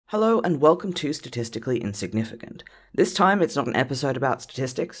Hello and welcome to Statistically Insignificant. This time it's not an episode about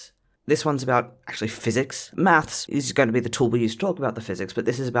statistics. This one's about, actually, physics. Maths is going to be the tool we use to talk about the physics, but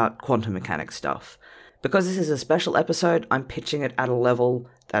this is about quantum mechanics stuff. Because this is a special episode, I'm pitching it at a level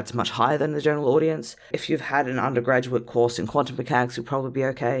that's much higher than the general audience. If you've had an undergraduate course in quantum mechanics, you'll probably be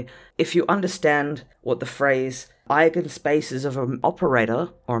okay. If you understand what the phrase eigenspaces of an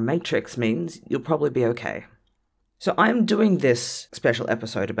operator or a matrix means, you'll probably be okay. So I'm doing this special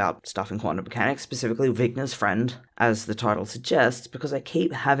episode about stuff in quantum mechanics, specifically Wigner's friend, as the title suggests, because I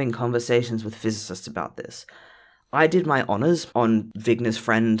keep having conversations with physicists about this. I did my honours on Wigner's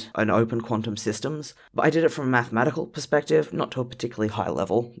friend and open quantum systems, but I did it from a mathematical perspective, not to a particularly high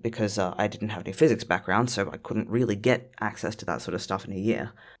level, because I didn't have any physics background, so I couldn't really get access to that sort of stuff in a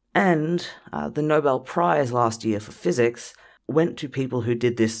year. And the Nobel Prize last year for physics went to people who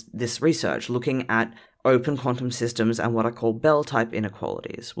did this research, looking at open quantum systems and what I call Bell-type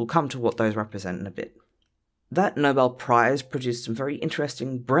inequalities. We'll come to what those represent in a bit. That Nobel Prize produced some very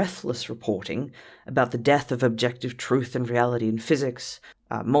interesting, breathless reporting about the death of objective truth and reality in physics,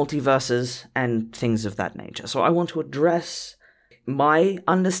 multiverses, and things of that nature. So I want to address my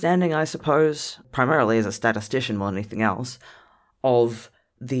understanding, I suppose, primarily as a statistician more than anything else, of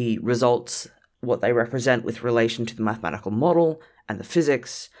the results, what they represent with relation to the mathematical model and the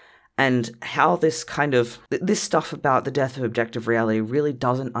physics, and how this stuff about the death of objective reality really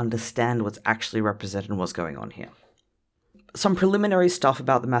doesn't understand what's actually represented and what's going on here. Some preliminary stuff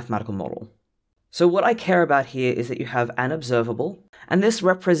about the mathematical model. So what I care about here is that you have an observable, and this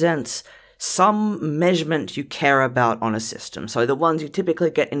represents some measurement you care about on a system. So the ones you typically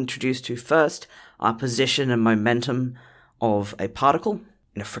get introduced to first are position and momentum of a particle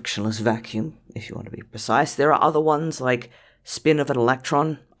in a frictionless vacuum, if you want to be precise. There are other ones like spin of an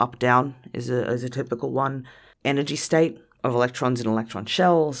electron, up, down, is a typical one. Energy state of electrons in electron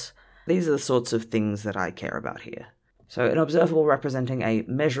shells. These are the sorts of things that I care about here. So an observable representing a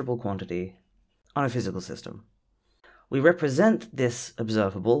measurable quantity on a physical system. We represent this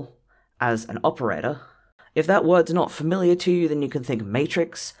observable as an operator. If that word's not familiar to you, then you can think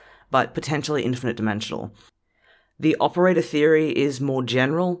matrix, but potentially infinite dimensional. The operator theory is more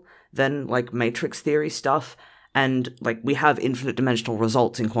general than matrix theory stuff, and we have infinite dimensional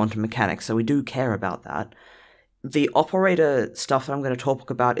results in quantum mechanics, so we do care about that. The operator stuff that I'm going to talk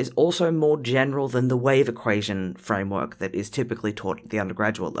about is also more general than the wave equation framework that is typically taught at the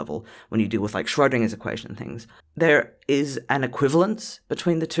undergraduate level when you deal with Schrodinger's equation and things. There is an equivalence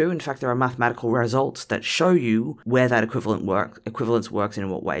between the two. In fact, there are mathematical results that show you where that equivalence works and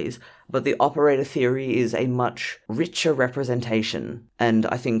in what ways. But the operator theory is a much richer representation, and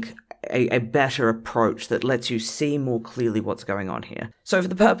I think a better approach that lets you see more clearly what's going on here. So for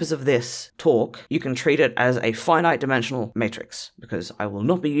the purpose of this talk, you can treat it as a finite dimensional matrix, because I will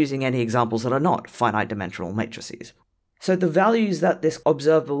not be using any examples that are not finite dimensional matrices. So the values that this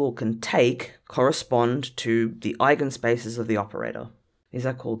observable can take correspond to the eigenspaces of the operator. These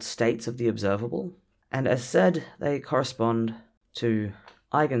are called states of the observable, and as said, they correspond to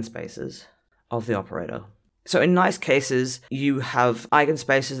eigenspaces of the operator. So in nice cases, you have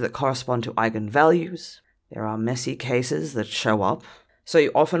eigenspaces that correspond to eigenvalues. There are messy cases that show up.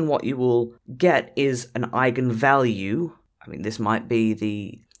 So often what you will get is an eigenvalue. This might be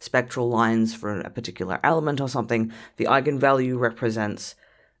the spectral lines for a particular element or something. The eigenvalue represents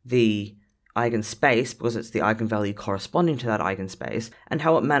the eigenspace because it's the eigenvalue corresponding to that eigenspace, and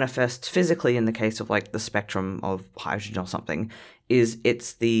how it manifests physically in the case of the spectrum of hydrogen or something is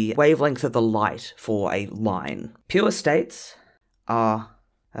it's the wavelength of the light for a line. Pure states are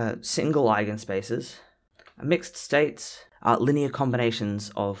single eigenspaces. Mixed states are linear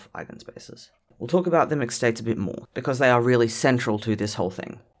combinations of eigenspaces. We'll talk about the mixed states a bit more because they are really central to this whole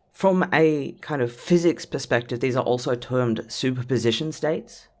thing. From a kind of physics perspective, these are also termed superposition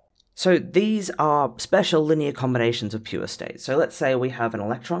states. So these are special linear combinations of pure states. So let's say we have an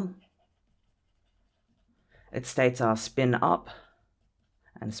electron. Its states are spin up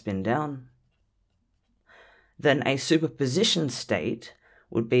and spin down. Then a superposition state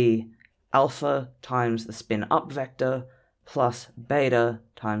would be alpha times the spin up vector plus beta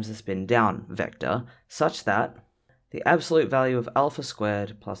times the spin down vector, such that the absolute value of alpha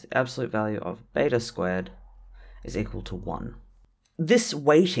squared plus the absolute value of beta squared is equal to 1. This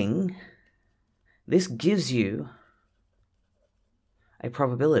weighting, this gives you a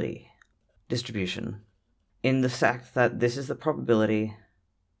probability distribution in the fact that this is the probability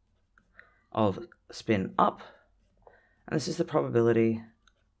of spin up, and this is the probability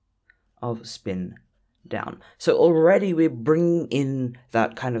of spin down. So already we're bringing in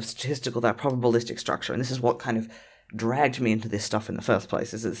that kind of statistical, that probabilistic structure, and this is what kind of dragged me into this stuff in the first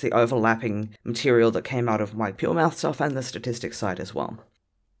place, is it's the overlapping material that came out of my pure math stuff and the statistics side as well.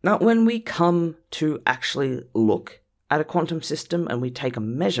 Now, when we come to actually look at a quantum system and we take a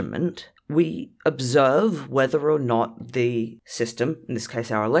measurement, we observe whether or not the system, in this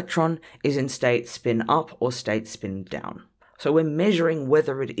case our electron, is in state spin up or state spin down. So we're measuring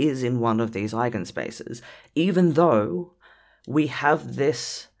whether it is in one of these eigenspaces, even though we have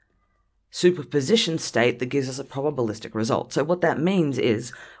this superposition state that gives us a probabilistic result. So what that means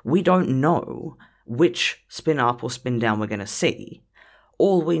is we don't know which spin up or spin down we're going to see.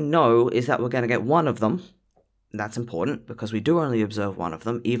 All we know is that we're going to get one of them. That's important because we do only observe one of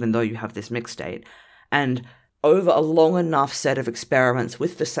them, even though you have this mixed state. And over a long enough set of experiments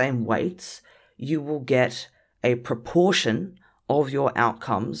with the same weights, you will get a proportion of your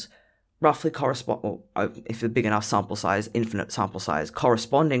outcomes roughly correspond, or if a big enough sample size, infinite sample size,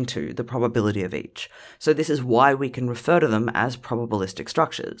 corresponding to the probability of each. So this is why we can refer to them as probabilistic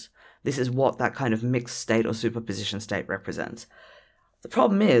structures. This is what that kind of mixed state or superposition state represents. The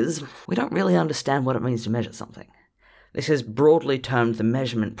problem is, we don't really understand what it means to measure something. This is broadly termed the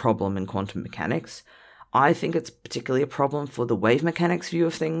measurement problem in quantum mechanics. I think it's particularly a problem for the wave mechanics view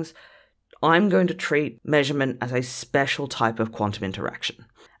of things. I'm going to treat measurement as a special type of quantum interaction.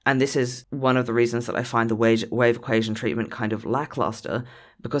 And this is one of the reasons that I find the wave equation treatment kind of lackluster,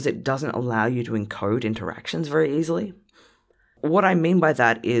 because it doesn't allow you to encode interactions very easily. What I mean by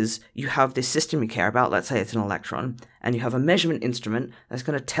that is you have this system you care about, let's say it's an electron, and you have a measurement instrument that's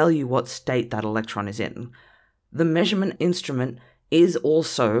going to tell you what state that electron is in. The measurement instrument is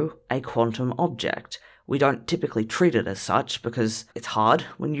also a quantum object. We don't typically treat it as such because it's hard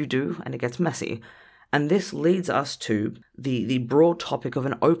when you do and it gets messy. And this leads us to the broad topic of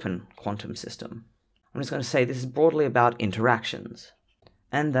an open quantum system. I'm just going to say this is broadly about interactions,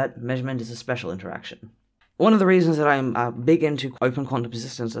 and that measurement is a special interaction. One of the reasons that I'm big into open quantum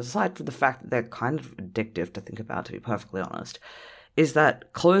systems, aside from the fact that they're kind of addictive to think about, to be perfectly honest, is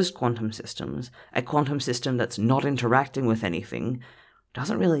that closed quantum systems, a quantum system that's not interacting with anything,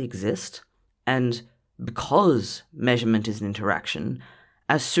 doesn't really exist. And because measurement is an interaction,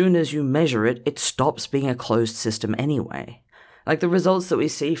 as soon as you measure it, it stops being a closed system anyway. Like the results that we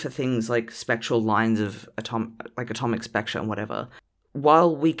see for things like spectral lines of atomic spectra and whatever,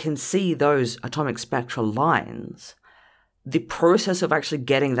 while we can see those atomic spectral lines, the process of actually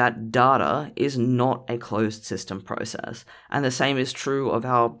getting that data is not a closed system process. And the same is true of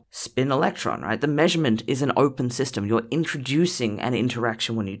our spin electron, right? The measurement is an open system. You're introducing an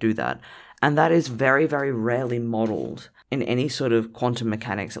interaction when you do that. And that is very, very rarely modeled in any sort of quantum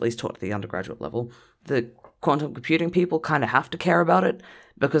mechanics, at least taught at the undergraduate level. The quantum computing people kind of have to care about it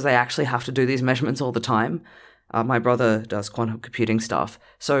because they actually have to do these measurements all the time. My brother does quantum computing stuff,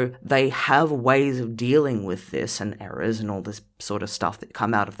 so they have ways of dealing with this and errors and all this sort of stuff that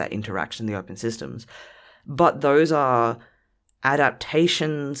come out of that interaction in the open systems. But those are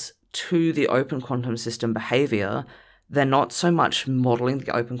adaptations to the open quantum system behavior. They're not so much modeling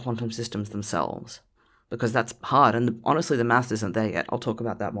the open quantum systems themselves, because that's hard, and honestly the math isn't there yet. I'll talk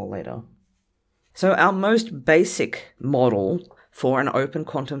about that more later. So our most basic model for an open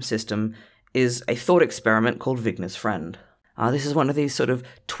quantum system is a thought experiment called Wigner's friend. This is one of these sort of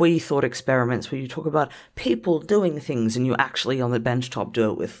twee thought experiments where you talk about people doing things and you actually on the benchtop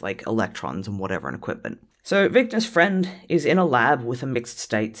do it with like electrons and whatever and equipment. So Wigner's friend is in a lab with a mixed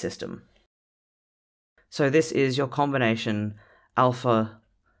state system. So this is your combination alpha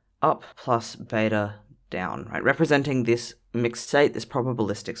up plus beta down, right? Representing this mixed state, this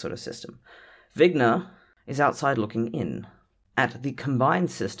probabilistic sort of system. Wigner is outside looking in at the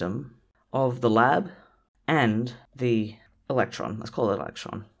combined system of the lab and the electron. Let's call it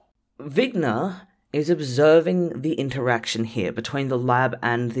electron. Wigner is observing the interaction here between the lab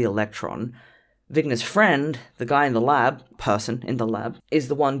and the electron. Wigner's friend, the guy in the lab, person in the lab, is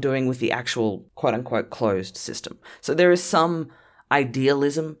the one doing with the actual quote-unquote closed system. So there is some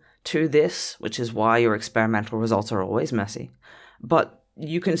idealism to this, which is why your experimental results are always messy. But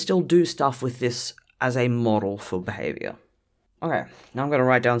you can still do stuff with this as a model for behavior. Okay, now I'm going to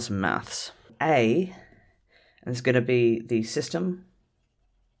write down some maths. A is going to be the system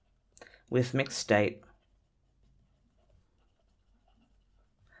with mixed state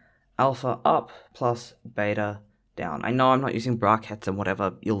alpha up plus beta down. I know I'm not using brackets and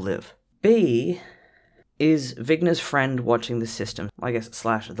whatever, you'll live. B is Wigner's friend watching the system, I guess,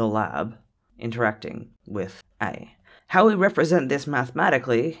 / the lab, interacting with A. How we represent this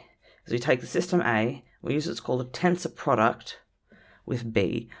mathematically is we take the system A, we use what's called a tensor product with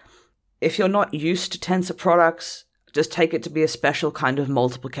B. If you're not used to tensor products, Just take it to be a special kind of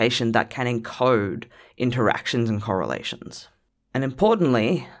multiplication that can encode interactions and correlations. And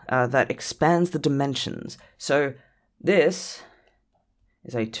importantly, that expands the dimensions. So this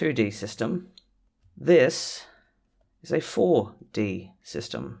is a 2D system. This is a 4D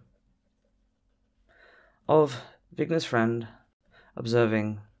system of Wigner's friend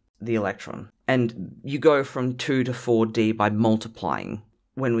observing the electron. And you go from 2 to 4D by multiplying.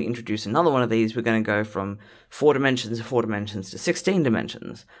 When we introduce another one of these, we're going to go from 4 dimensions to 4 dimensions to 16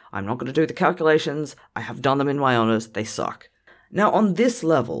 dimensions. I'm not going to do the calculations. I have done them in my honors. They suck. Now, on this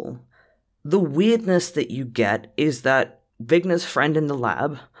level, the weirdness that you get is that Wigner's friend in the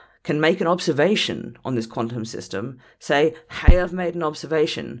lab can make an observation on this quantum system, say, hey, I've made an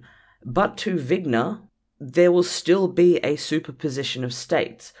observation, but to Wigner, there will still be a superposition of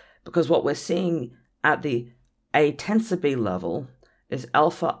states, because what we're seeing at the A tensor B level is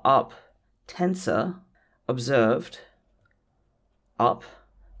alpha up tensor observed up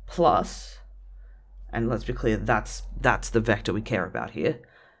plus, and let's be clear, that's the vector we care about here,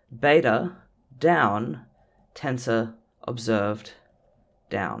 beta down tensor observed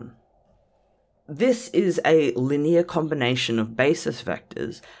down. This is a linear combination of basis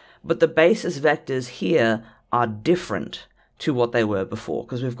vectors, but the basis vectors here are different to what they were before,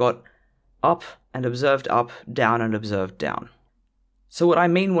 because we've got up and observed up, down and observed down. So what I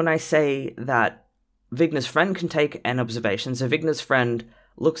mean when I say that Wigner's friend can take an observation, so Wigner's friend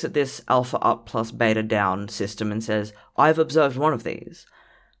looks at this alpha up plus beta down system and says, I've observed one of these.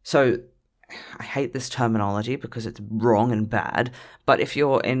 So I hate this terminology because it's wrong and bad, but if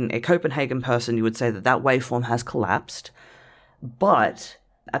you're in a Copenhagen person, you would say that that waveform has collapsed. But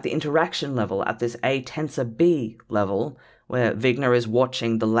at the interaction level, at this A tensor B level, where Wigner is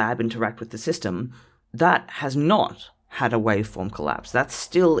watching the lab interact with the system, that has not had a waveform collapse. That's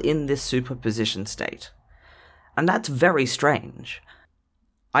still in this superposition state. And that's very strange.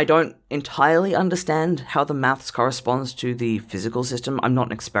 I don't entirely understand how the maths corresponds to the physical system. I'm not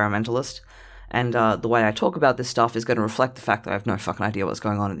an experimentalist, and the way I talk about this stuff is going to reflect the fact that I have no fucking idea what's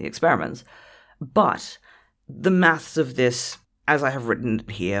going on in the experiments. But the maths of this, as I have written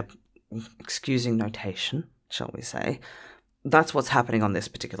here, excusing notation, shall we say, that's what's happening on this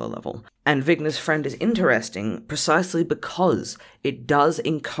particular level. And Wigner's friend is interesting precisely because it does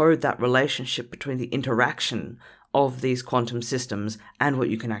encode that relationship between the interaction of these quantum systems and what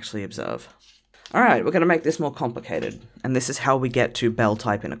you can actually observe. Alright, we're going to make this more complicated, and this is how we get to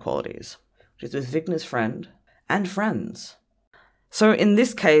Bell-type inequalities, which is with Wigner's friend and friends. So in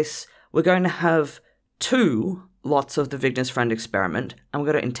this case, we're going to have two lots of the Wigner's friend experiment, and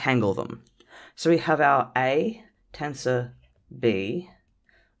we're going to entangle them. So we have our A tensor B,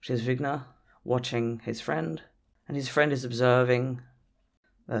 which is Wigner watching his friend, and his friend is observing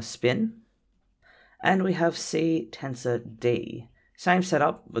the spin. And we have C tensor D. Same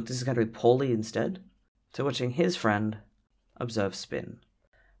setup, but this is going to be Pauli instead. So watching his friend observe spin.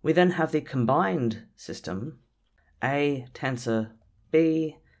 We then have the combined system, A tensor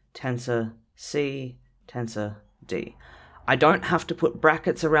B, tensor C, tensor D. I don't have to put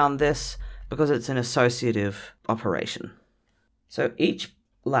brackets around this because it's an associative operation. So each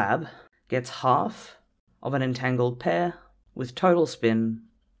lab gets half of an entangled pair with total spin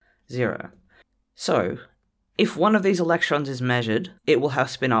 0. So, if one of these electrons is measured, it will have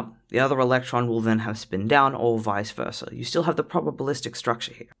spin up, the other electron will then have spin down, or vice versa. You still have the probabilistic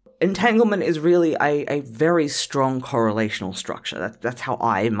structure here. Entanglement is really a very strong correlational structure. That's how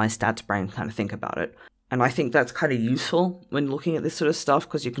I, in my stats brain, kind of think about it. And I think that's kind of useful when looking at this sort of stuff,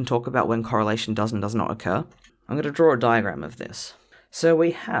 because you can talk about when correlation does and does not occur. I'm going to draw a diagram of this. So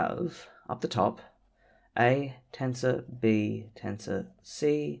we have, up the top, A tensor B tensor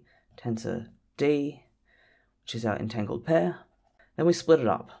C tensor D, which is our entangled pair. Then we split it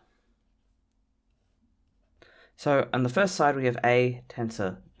up. So on the first side we have A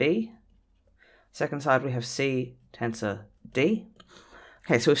tensor B. Second side we have C tensor D.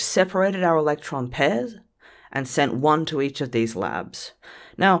 Okay, so we've separated our electron pairs and sent one to each of these labs.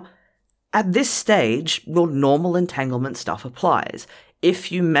 Now, at this stage, your normal entanglement stuff applies.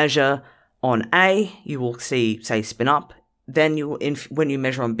 If you measure on A, you will see, say, spin up. Then when you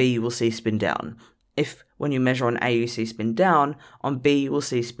measure on B, you will see spin down. If when you measure on A, you see spin down, on B, you will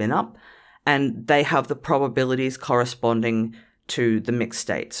see spin up. And they have the probabilities corresponding to the mixed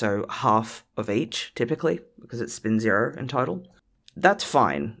state. So half of each, typically, because it's spin 0 in total. That's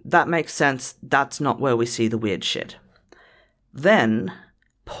fine. That makes sense. That's not where we see the weird shit. Then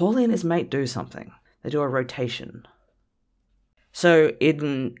Pauli and his mate do something. They do a rotation. So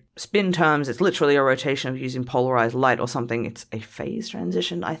in spin terms, it's literally a rotation of using polarized light or something. It's a phase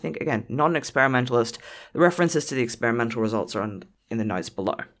transition, I think. Again, not an experimentalist. The references to the experimental results are in the notes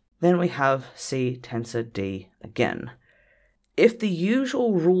below. Then we have C tensor D again. If the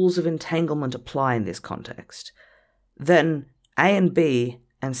usual rules of entanglement apply in this context, then A and B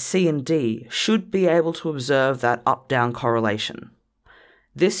and C and D should be able to observe that up-down correlation.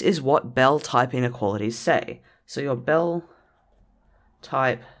 This is what Bell-type inequalities say. So your Bell-type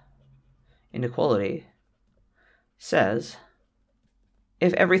inequality says,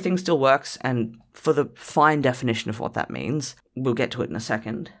 if everything still works, and for the fine definition of what that means, we'll get to it in a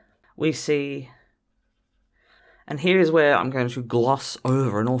second, we see, and here's where I'm going to gloss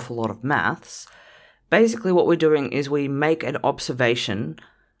over an awful lot of maths. Basically what we're doing is we make an observation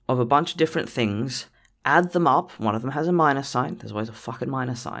of a bunch of different things, add them up, one of them has a minus sign, there's always a fucking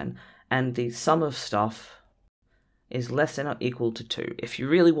minus sign, and the sum of stuff is less than or equal to 2. If you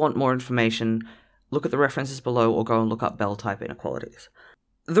really want more information, look at the references below or go and look up Bell-type inequalities.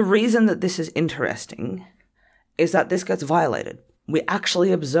 The reason that this is interesting is that this gets violated. We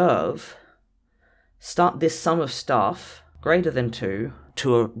actually observe this sum of stuff greater than 2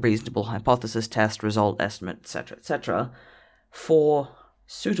 to a reasonable hypothesis test, result estimate, etc., for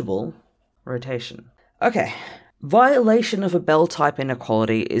suitable rotation. Okay, violation of a Bell-type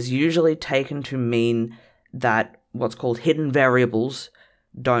inequality is usually taken to mean that what's called hidden variables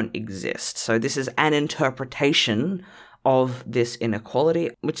don't exist. So this is an interpretation of this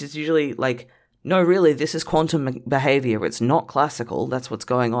inequality, which is usually like, no, really, this is quantum behavior. It's not classical. That's what's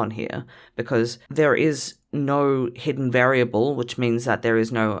going on here, because there is no hidden variable, which means that there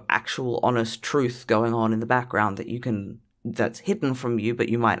is no actual honest truth going on in the background that's hidden from you, but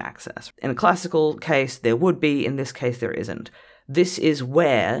you might access. In a classical case, there would be. In this case, there isn't. This is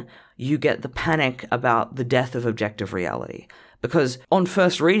where you get the panic about the death of objective reality. Because on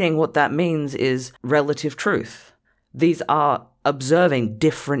first reading, what that means is relative truth. These are observing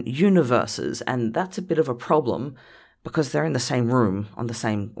different universes, and that's a bit of a problem because they're in the same room on the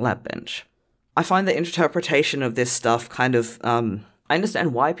same lab bench. I find the interpretation of this stuff kind of, I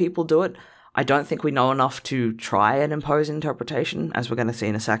understand why people do it. I don't think we know enough to try and impose interpretation, as we're going to see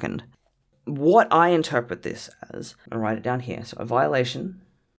in a second. What I interpret this as, I'll write it down here, so a violation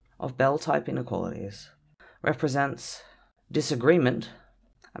of Bell-type inequalities represents disagreement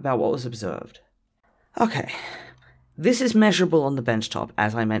about what was observed. Okay, this is measurable on the benchtop.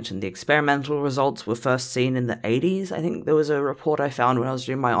 As I mentioned, the experimental results were first seen in the 80s. I think there was a report I found when I was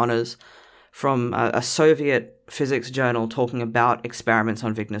doing my honors from a Soviet physics journal talking about experiments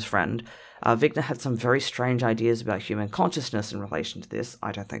on Wigner's friend. Wigner had some very strange ideas about human consciousness in relation to this.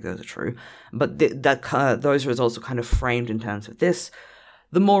 I don't think those are true, but those results are kind of framed in terms of this.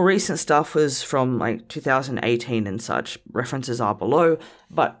 The more recent stuff was from like 2018 and such. References are below,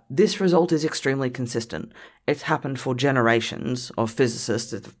 but this result is extremely consistent. It's happened for generations of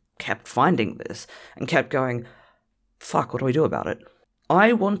physicists that have kept finding this and kept going, fuck, what do we do about it?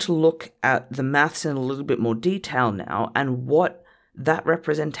 I want to look at the maths in a little bit more detail now and what that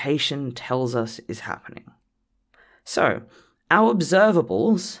representation tells us is happening. So, our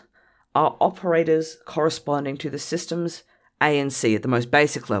observables are operators corresponding to the systems A and C at the most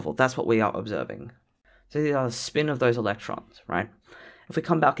basic level. That's what we are observing. So these are the spin of those electrons, right? If we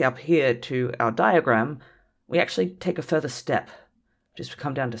come back up here to our diagram, we actually take a further step. Just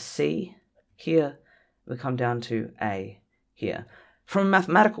come down to C here, we come down to A here. From a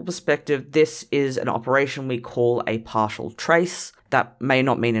mathematical perspective, this is an operation we call a partial trace. That may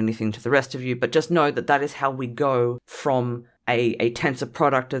not mean anything to the rest of you, but just know that that is how we go from a tensor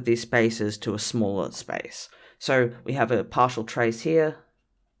product of these spaces to a smaller space. So we have a partial trace here,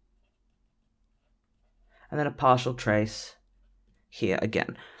 and then a partial trace here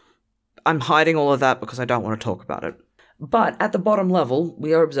again. I'm hiding all of that because I don't want to talk about it. But at the bottom level,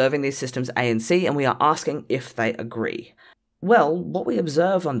 we are observing these systems A and C, and we are asking if they agree. Well, what we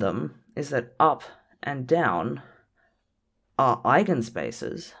observe on them is that up and down are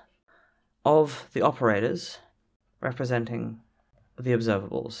eigenspaces of the operators representing the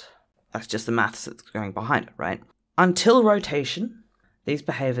observables. That's just the maths that's going behind it, right? Until rotation, these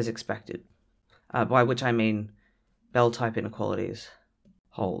behave as expected, by which I mean Bell-type inequalities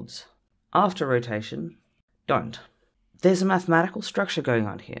holds. After rotation, don't. There's a mathematical structure going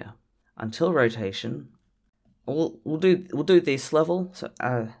on here. Until rotation, we'll do this level. So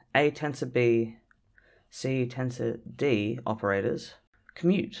A tensor B, C tensor D operators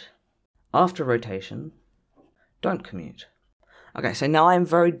commute. After rotation, don't commute. Okay, so now I'm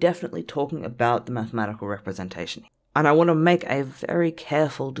very definitely talking about the mathematical representation. And I want to make a very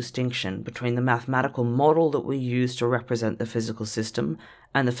careful distinction between the mathematical model that we use to represent the physical system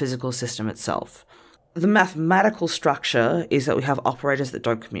and the physical system itself. The mathematical structure is that we have operators that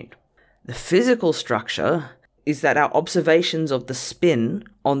don't commute. The physical structure is that our observations of the spin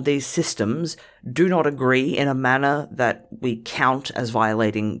on these systems do not agree in a manner that we count as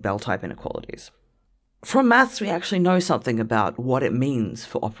violating Bell-type inequalities. From maths, we actually know something about what it means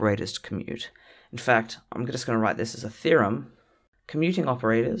for operators to commute. In fact, I'm just going to write this as a theorem. Commuting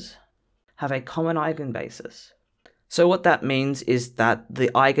operators have a common eigenbasis. So what that means is that the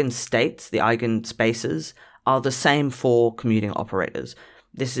eigenstates, the eigenspaces, are the same for commuting operators.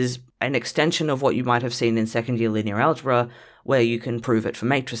 This is an extension of what you might have seen in second-year linear algebra, where you can prove it for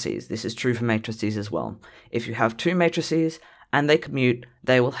matrices. This is true for matrices as well. If you have two matrices and they commute,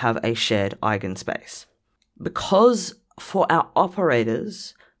 they will have a shared eigenspace. Because for our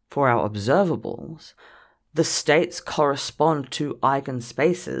operators, for our observables, the states correspond to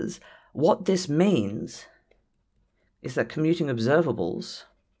eigenspaces, what this means is that commuting observables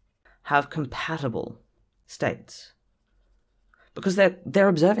have compatible states, because they're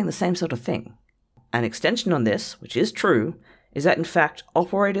observing the same sort of thing. An extension on this, which is true, is that in fact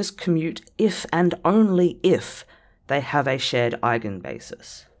operators commute if and only if they have a shared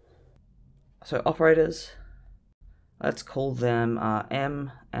eigenbasis. So operators, let's call them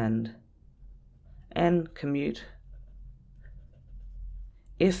M and N commute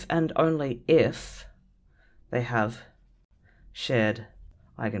if and only if they have shared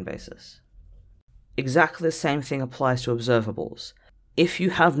eigenbasis. Exactly the same thing applies to observables. If you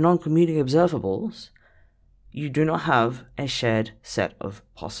have non-commuting observables, you do not have a shared set of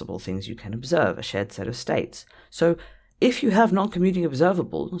possible things you can observe, a shared set of states. So if you have non-commuting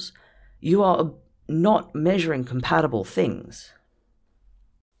observables, you are not measuring compatible things.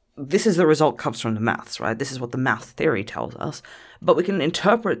 This is the result comes from the maths, right? This is what the math theory tells us. But we can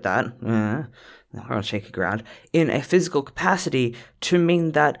interpret that, we're on shaky ground, in a physical capacity to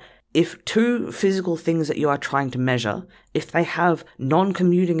mean that if two physical things that you are trying to measure, if they have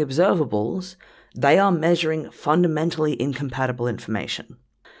non-commuting observables, they are measuring fundamentally incompatible information.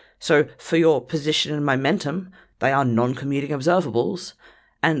 So for your position and momentum, they are non-commuting observables,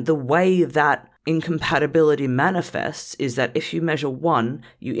 and the way that incompatibility manifests is that if you measure one,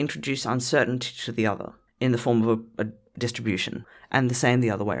 you introduce uncertainty to the other in the form of a distribution, and the same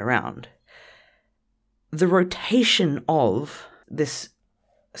the other way around. The rotation of this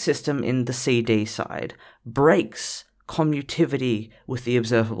system in the CD side breaks commutivity with the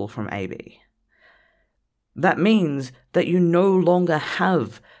observable from AB. That means that you no longer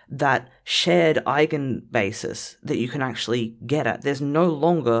have that shared eigenbasis that you can actually get at. There's no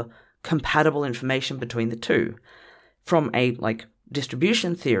longer compatible information between the two. From a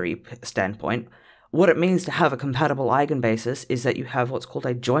distribution theory standpoint, what it means to have a compatible eigenbasis is that you have what's called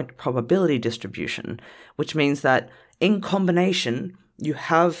a joint probability distribution, which means that in combination you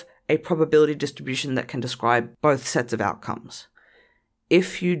have a probability distribution that can describe both sets of outcomes.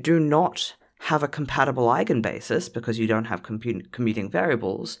 If you do not have a compatible eigenbasis, because you don't have commuting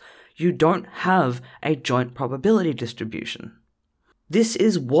variables, you don't have a joint probability distribution. This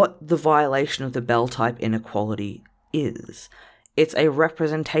is what the violation of the Bell-type inequality is. It's a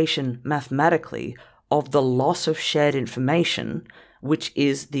representation mathematically of the loss of shared information, which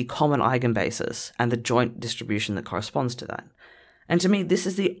is the common eigenbasis and the joint distribution that corresponds to that. And to me, this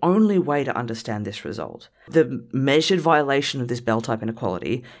is the only way to understand this result. The measured violation of this Bell-type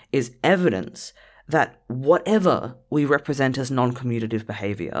inequality is evidence that whatever we represent as non-commutative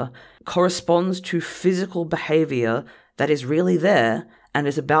behavior corresponds to physical behavior that is really there and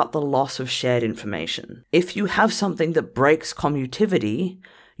is about the loss of shared information. If you have something that breaks commutivity,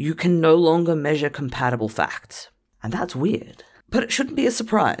 you can no longer measure compatible facts. And that's weird. But it shouldn't be a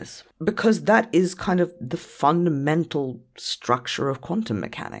surprise, because that is kind of the fundamental structure of quantum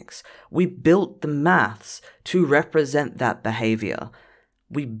mechanics. We built the maths to represent that behavior.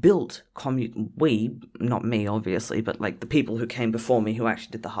 We built not me obviously, but the people who came before me who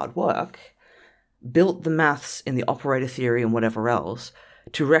actually did the hard work, built the maths in the operator theory and whatever else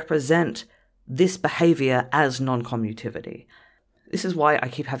to represent this behavior as non-commutivity. This is why I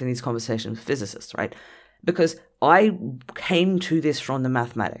keep having these conversations with physicists, right? Because I came to this from the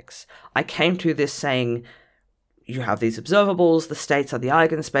mathematics. I came to this saying, you have these observables, the states are the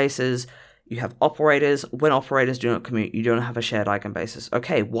eigenspaces, you have operators. When operators do not commute, you don't have a shared eigenbasis.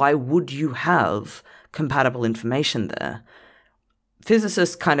 Okay, why would you have compatible information there?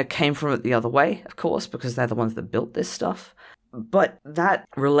 Physicists kind of came from it the other way, of course, because they're the ones that built this stuff. But that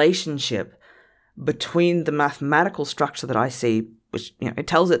relationship between the mathematical structure that I see, which it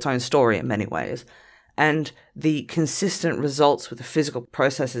tells its own story in many ways, and the consistent results with the physical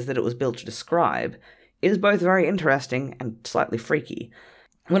processes that it was built to describe is both very interesting and slightly freaky.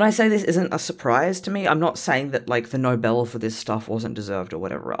 When I say this isn't a surprise to me, I'm not saying that, like, the Nobel for this stuff wasn't deserved or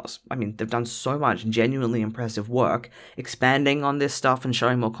whatever else. I mean, they've done so much genuinely impressive work expanding on this stuff and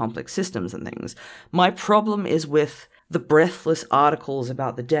showing more complex systems and things. My problem is with the breathless articles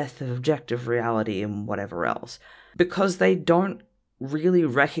about the death of objective reality and whatever else, because they don't really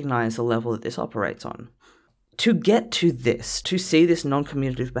recognize the level that this operates on. To get to this, to see this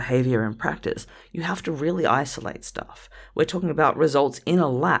non-commutative behavior in practice, you have to really isolate stuff. We're talking about results in a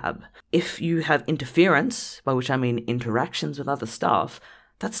lab. If you have interference, by which I mean interactions with other stuff,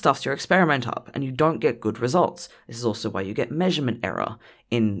 that stuffs your experiment up, and you don't get good results. This is also why you get measurement error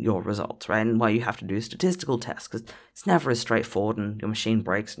in your results, right? And why you have to do statistical tests, because it's never as straightforward, and your machine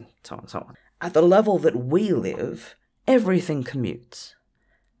breaks, and so on and so on. At the level that we live, everything commutes.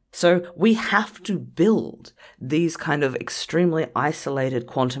 So we have to build these kind of extremely isolated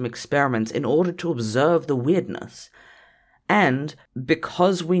quantum experiments in order to observe the weirdness. And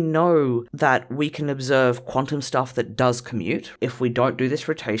because we know that we can observe quantum stuff that does commute, if we don't do this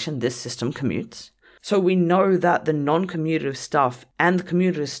rotation, this system commutes. So we know that the non-commutative stuff and the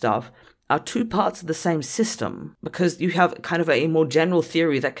commutative stuff are two parts of the same system, because you have kind of a more general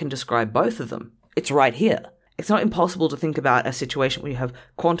theory that can describe both of them. It's right here. It's not impossible to think about a situation where you have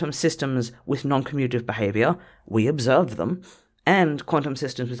quantum systems with non-commutative behavior, we observe them, and quantum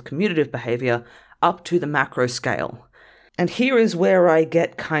systems with commutative behavior up to the macro scale. And here is where I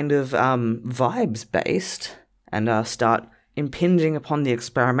get kind of vibes-based and start impinging upon the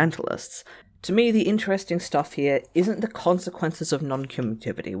experimentalists. To me, the interesting stuff here isn't the consequences of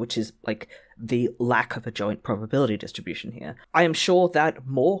non-commutativity, which is like the lack of a joint probability distribution here. I am sure that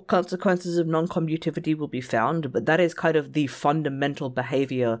more consequences of non-commutativity will be found, but that is kind of the fundamental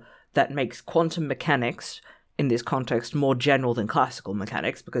behavior that makes quantum mechanics, in this context, more general than classical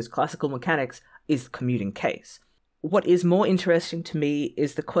mechanics, because classical mechanics is the commuting case. What is more interesting to me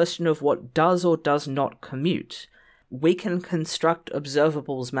is the question of what does or does not commute. We can construct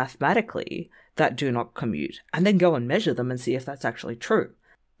observables mathematically that do not commute, and then go and measure them and see if that's actually true.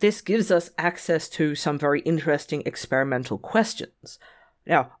 This gives us access to some very interesting experimental questions.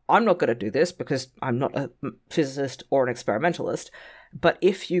 Now, I'm not going to do this because I'm not a physicist or an experimentalist, but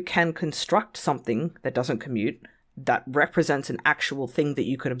if you can construct something that doesn't commute, that represents an actual thing that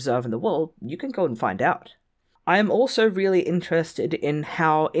you could observe in the world, you can go and find out. I am also really interested in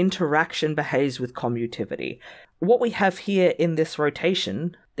how interaction behaves with commutativity. What we have here in this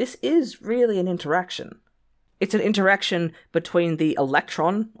rotation, this is really an interaction. It's an interaction between the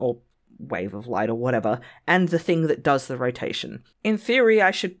electron, or wave of light or whatever, and the thing that does the rotation. In theory, I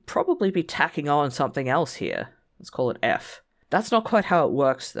should probably be tacking on something else here. Let's call it F. That's not quite how it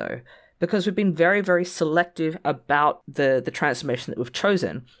works, though, because we've been very, very selective about the transformation that we've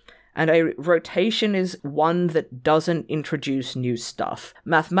chosen. And a rotation is one that doesn't introduce new stuff.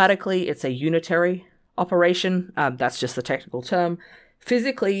 Mathematically, it's a unitary operation. That's just the technical term.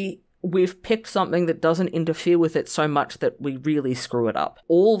 Physically, we've picked something that doesn't interfere with it so much that we really screw it up.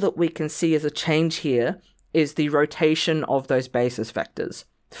 All that we can see as a change here is the rotation of those basis vectors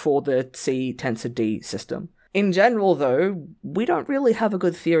for the C tensor D system. In general, though, we don't really have a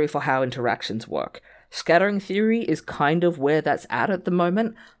good theory for how interactions work. Scattering theory is kind of where that's at the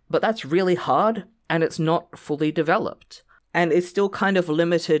moment, but that's really hard, and it's not fully developed. And it's still kind of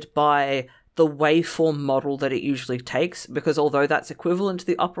limited by the waveform model that it usually takes, because although that's equivalent to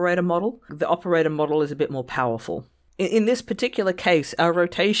the operator model is a bit more powerful. In this particular case, our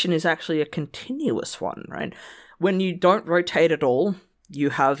rotation is actually a continuous one, right? When you don't rotate at all,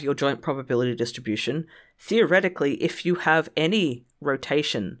 you have your joint probability distribution. Theoretically, if you have any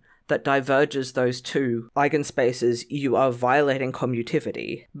rotation that diverges those two eigenspaces, you are violating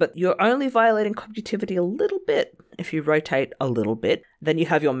commutativity. But you're only violating commutativity a little bit if you rotate a little bit. Then you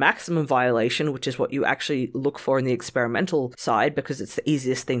have your maximum violation, which is what you actually look for in the experimental side because it's the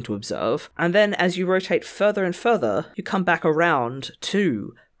easiest thing to observe. And then as you rotate further and further, you come back around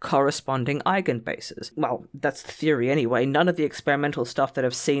to corresponding eigenbases. Well, that's the theory anyway. None of the experimental stuff that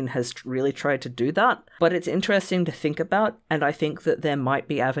I've seen has really tried to do that, but it's interesting to think about, and I think that there might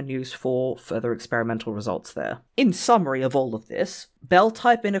be avenues for further experimental results there. In summary of all of this,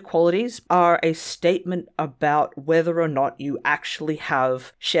 Bell-type inequalities are a statement about whether or not you actually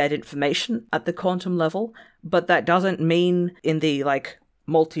have shared information at the quantum level, but that doesn't mean in the,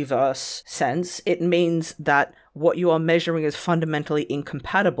 multiverse sense. It means that what you are measuring is fundamentally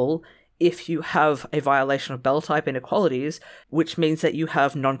incompatible if you have a violation of Bell-type inequalities, which means that you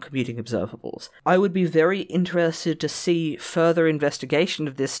have non-commuting observables. I would be very interested to see further investigation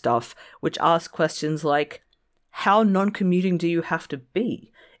of this stuff, which asks questions like, how non-commuting do you have to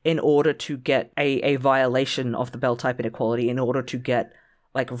be in order to get a violation of the Bell-type inequality, in order to get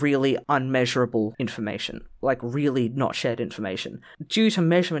really unmeasurable information, really not shared information? Due to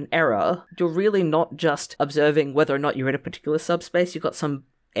measurement error, you're really not just observing whether or not you're in a particular subspace, you've got some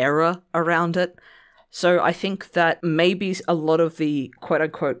error around it. So I think that maybe a lot of the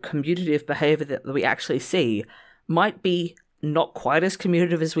quote-unquote commutative behavior that we actually see might be not quite as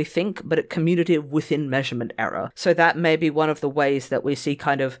commutative as we think, but commutative within measurement error. So that may be one of the ways that we see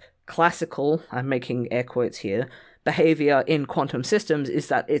kind of classical, I'm making air quotes here, behavior in quantum systems, is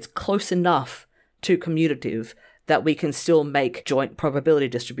that it's close enough to commutative that we can still make joint probability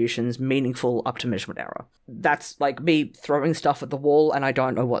distributions meaningful up to measurement error. That's like me throwing stuff at the wall and I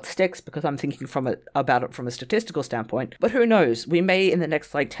don't know what sticks because I'm thinking about it from a statistical standpoint. But who knows? We may in the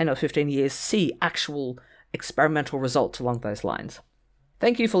next 10 or 15 years see actual experimental results along those lines.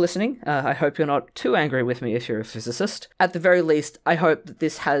 Thank you for listening. I hope you're not too angry with me if you're a physicist. At the very least, I hope that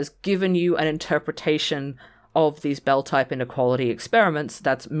this has given you an interpretation of these Bell-type inequality experiments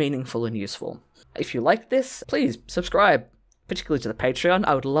that's meaningful and useful. If you liked this, please subscribe, particularly to the Patreon.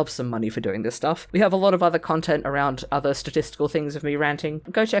 I would love some money for doing this stuff. We have a lot of other content around other statistical things of me ranting.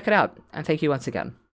 Go check it out, and thank you once again.